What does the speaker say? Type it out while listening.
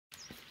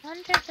I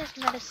wonder if there's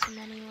medicine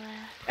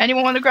anywhere.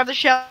 Anyone want to grab the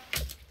shell?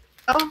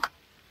 What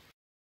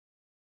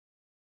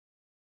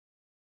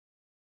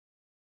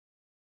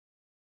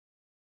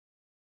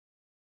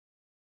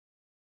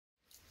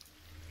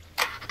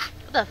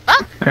the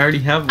fuck? I already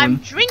have one. I'm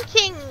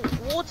drinking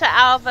water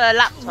out of a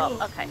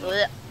laptop. Okay.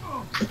 Ugh.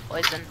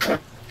 Poison.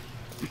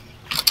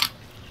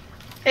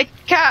 Hey,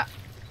 cat!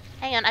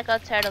 Hang on, I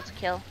got a turtle to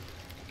kill.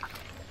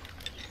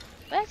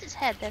 Where's its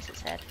head? There's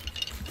its head.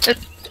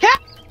 Cat!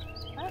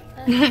 Oh,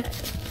 there's its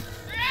head.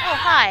 Oh,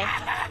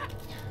 hi.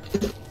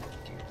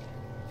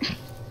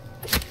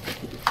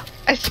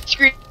 I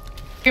scream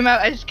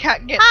out as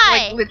cat gets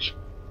Hi. like literally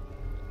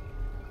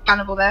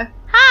cannibal there.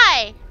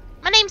 Hi!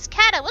 My name's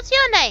Kata. What's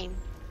your name?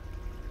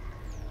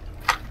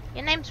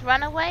 Your name's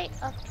Runaway?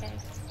 Okay.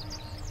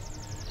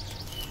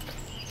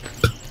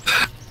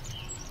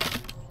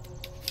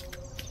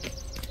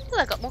 Ooh,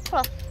 I got more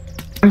cloth.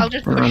 I'll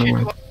just push Run you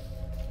away.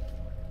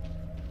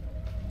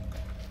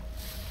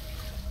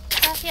 to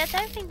Sapphy, I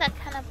don't think that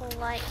cannibal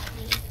likes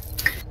me.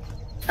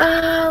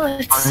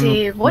 Let's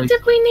see. What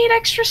did we need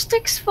extra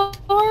sticks for?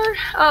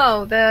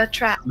 Oh, the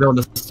trap. Build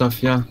the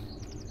stuff, yeah.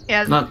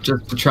 Yeah, Not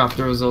just the trap,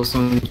 there was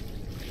also...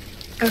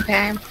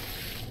 Okay.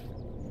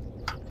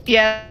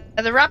 yeah.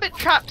 The rabbit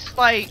trap's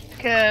like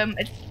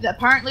it's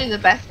apparently the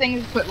best thing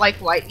is put like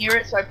light near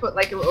it, so I put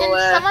like a little.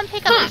 Can someone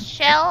pick up the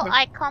shell?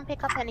 I can't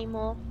pick up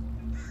anymore.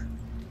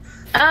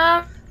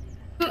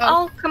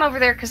 I'll come over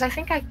there because I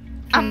think I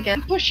can I'm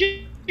get.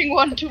 pushing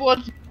one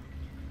towards.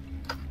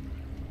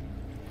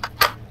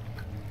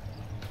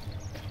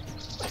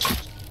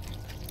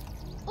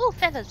 Oh,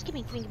 feathers!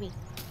 Gimme, gimme, gimme.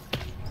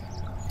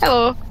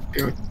 Hello.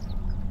 Good.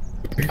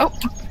 Oh,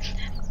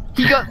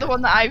 you got the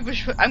one that I was.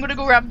 I'm gonna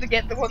go grab to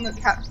get the one that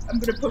cat. I'm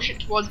gonna push it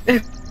towards.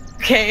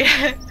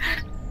 Okay.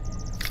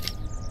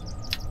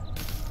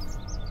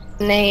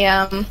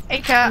 And Hey,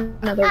 cat.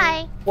 another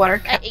Hi. water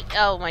cup.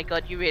 Oh my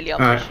god, you really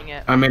are Alright. pushing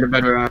it. I made a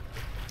better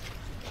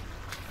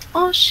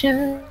Oh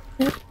shit.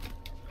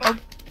 Oh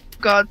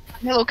God.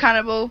 Hello,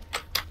 cannibal.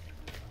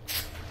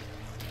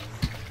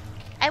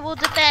 I will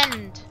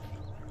defend.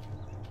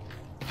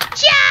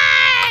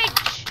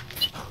 Charge!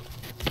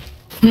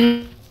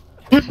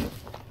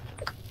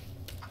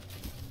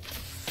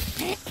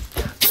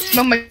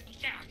 Oh my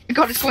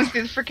God! It's going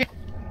through the freaking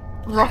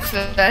rock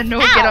there. No,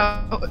 Ow. get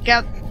out.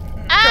 Get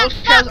out. Those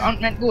shells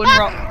aren't meant to go in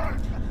rock.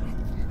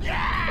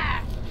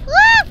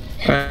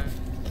 Woo!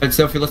 Alright,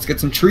 Sophie, let's get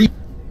some trees.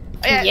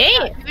 Yeah.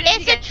 Yeah.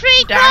 It's a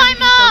tree Down,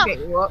 climber!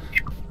 get you up.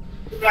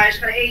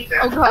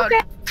 Oh God.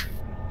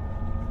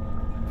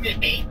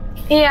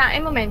 Yeah,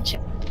 een momentje.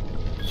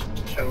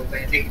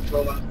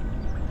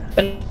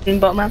 Een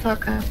boom aan het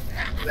hakken.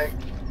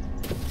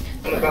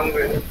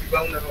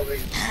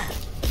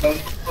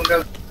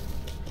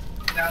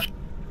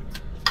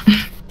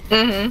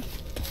 Mhm.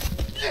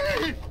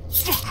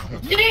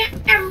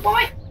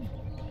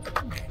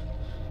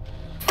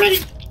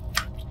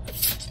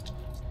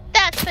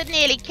 That's for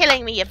nearly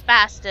killing me, you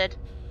bastard.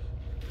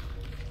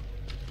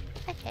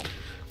 Okay.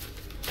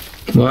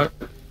 What?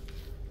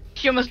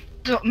 She almost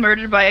got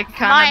murdered by a My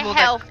cannibal.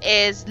 health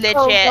is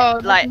legit,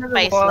 God, like, another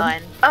one.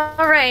 baseline.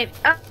 Alright,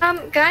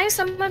 guys,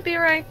 I'm gonna be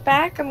right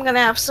back. I'm gonna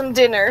have some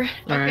dinner.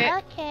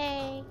 Alright.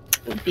 Okay.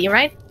 Be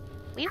right.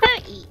 We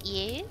won't eat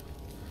you.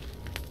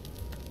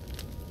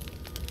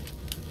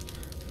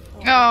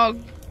 Oh.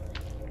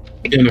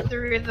 Dinner.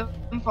 Three of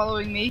them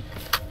following me.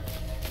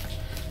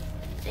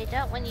 They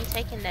don't when you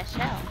take in their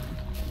shell.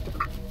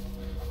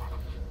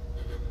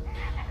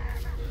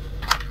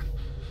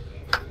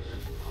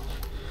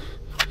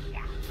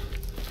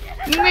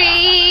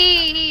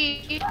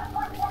 Me.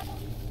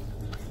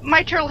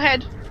 My turtle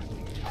head.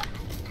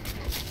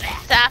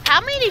 Sap,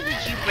 how many did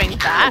you bring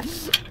back?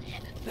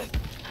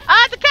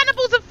 Ah, the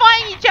cannibals are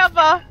fighting each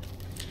other!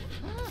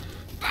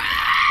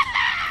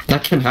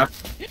 That can happen.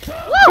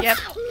 Woo! Yep.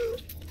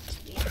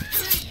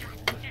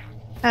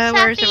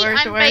 Where is it? Sappy, Where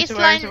is it? I'm Where is it?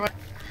 Where is it? baseline.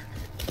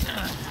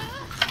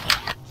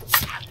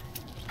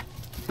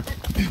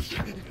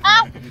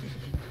 Ow!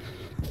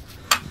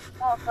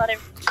 Oh god,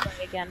 everything's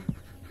going again.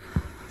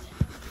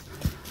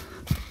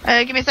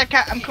 Give me a sec,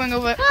 cat. I'm coming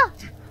over. Ah!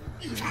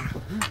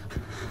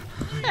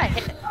 Did I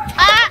hit it?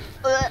 Ah!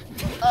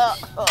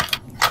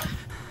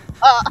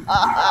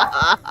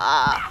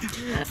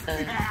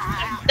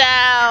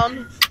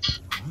 Down.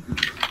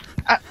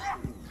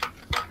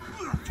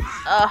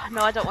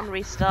 No, I don't want to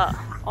restart.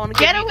 I want to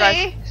Get give you guys.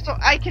 away so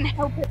I can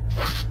help it.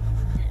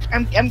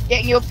 I'm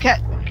getting you up,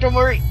 cat. Don't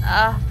worry.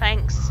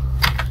 Thanks.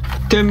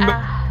 Timber.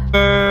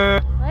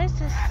 What is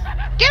this?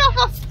 Get off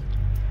of.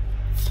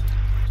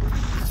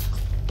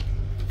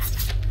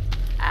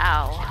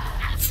 Ow.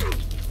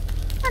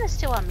 That is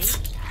still on me.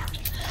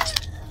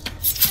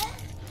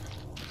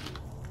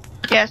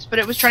 Yes, but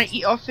it was trying to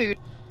eat our food.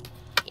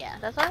 Yeah,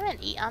 that's what I meant.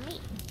 Eat our meat.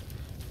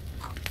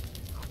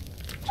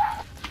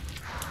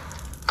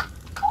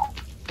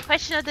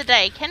 Question of the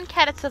day: can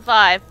Kata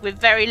survive with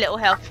very little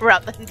health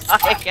throughout the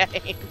entire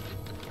game?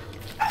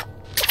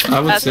 I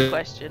would That's say a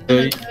question.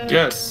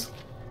 yes.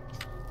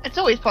 It's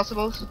always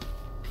possible.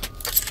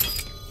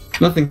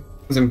 Nothing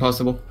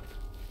impossible.